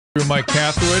Mike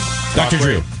Catherwood. Dr.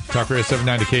 Drew. Talk Radio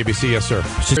 79 to KBC. Yes, sir.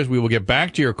 We will get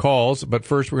back to your calls, but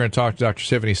first we're going to talk to Dr.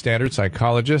 Tiffany Standard,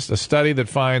 psychologist. A study that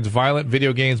finds violent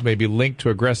video games may be linked to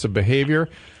aggressive behavior,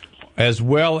 as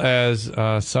well as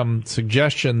some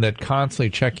suggestion that constantly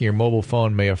checking your mobile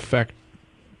phone may affect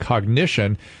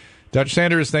cognition. Dr.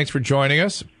 Sanders, thanks for joining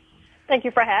us. Thank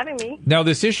you for having me. Now,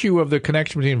 this issue of the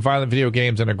connection between violent video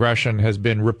games and aggression has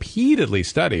been repeatedly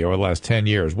studied over the last 10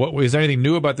 years. Is there anything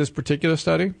new about this particular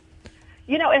study?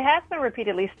 You know, it has been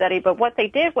repeatedly studied, but what they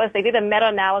did was they did a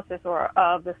meta-analysis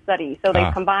of the study. So they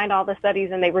combined all the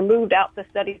studies and they removed out the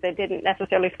studies that didn't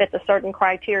necessarily fit the certain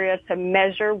criteria to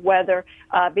measure whether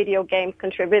video games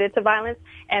contributed to violence.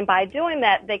 And by doing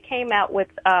that, they came out with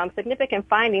significant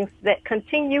findings that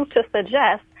continue to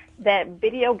suggest that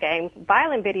video games,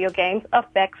 violent video games,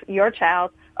 affects your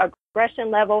child's aggression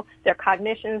level, their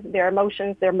cognitions, their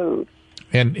emotions, their moods.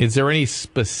 And is there any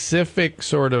specific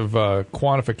sort of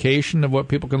quantification of what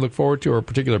people can look forward to or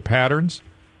particular patterns?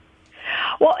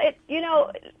 Well,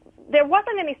 there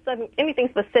wasn't anything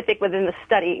specific within the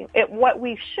study. What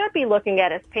we should be looking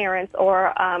at as parents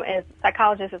or as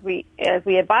psychologists, as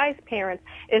we advise parents,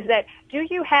 is that do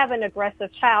you have an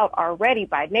aggressive child already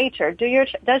by nature?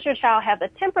 Does your child have the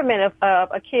temperament of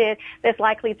a kid that's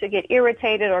likely to get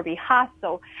irritated or be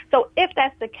hostile? So if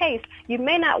that's the case, you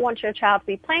may not want your child to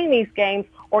be playing these games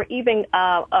or even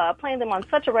playing them on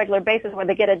such a regular basis where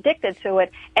they get addicted to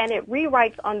it, and it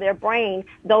rewrites on their brain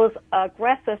those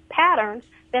aggressive patterns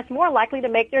that's more likely to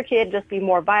make your kid just be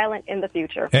more violent in the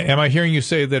future. Am I hearing you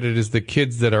say that it is the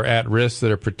kids that are at risk that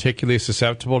are particularly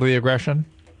susceptible to the aggression?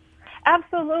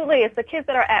 Absolutely. It's the kids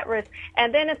that are at risk.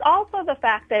 And then it's also the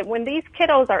fact that when these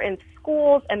kiddos are in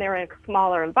schools and they're in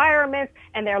smaller environments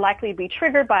and they're likely to be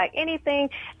triggered by anything,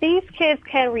 these kids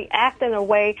can react in a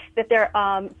way that they're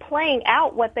playing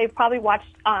out what they've probably watched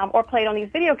or played on these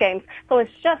video games. So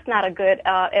it's just not a good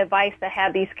advice to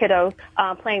have these kiddos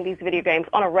playing these video games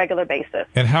on a regular basis.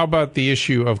 And how about the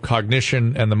issue of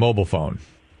cognition and the mobile phone?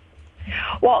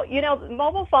 Well,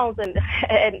 mobile phones and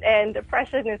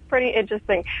depression is pretty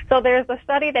interesting. So there's a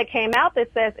study that came out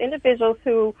that says individuals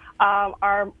who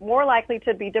are more likely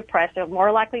to be depressed, are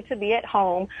more likely to be at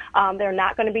home, they're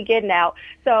not going to be getting out.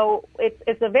 So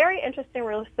it's a very interesting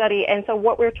real study. And so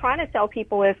what we're trying to tell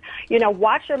people is,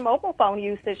 watch your mobile phone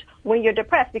usage when you're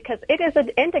depressed, because it is an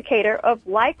indicator of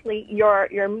likely your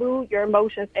mood, your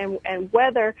emotions, and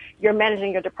whether you're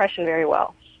managing your depression very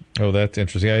well. Oh, that's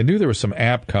interesting. I knew there was some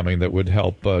app coming that would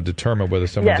help determine whether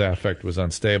someone's affect was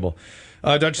unstable.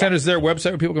 Dr. Sanders, is there a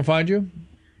website where people can find you?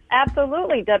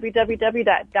 Absolutely.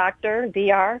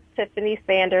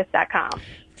 www.drdrtiffanysanders.com.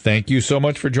 Thank you so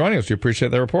much for joining us. We appreciate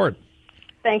the report.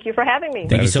 Thank you for having me.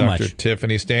 Thank you so Dr. much.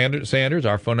 Tiffany Sanders.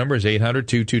 Our phone number is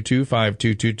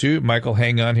 800-222-5222. Michael,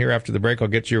 hang on here after the break. I'll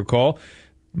get to your call.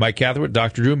 Mike Catherwood,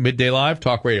 Dr. Drew, Midday Live,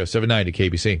 Talk Radio 790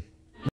 KBC.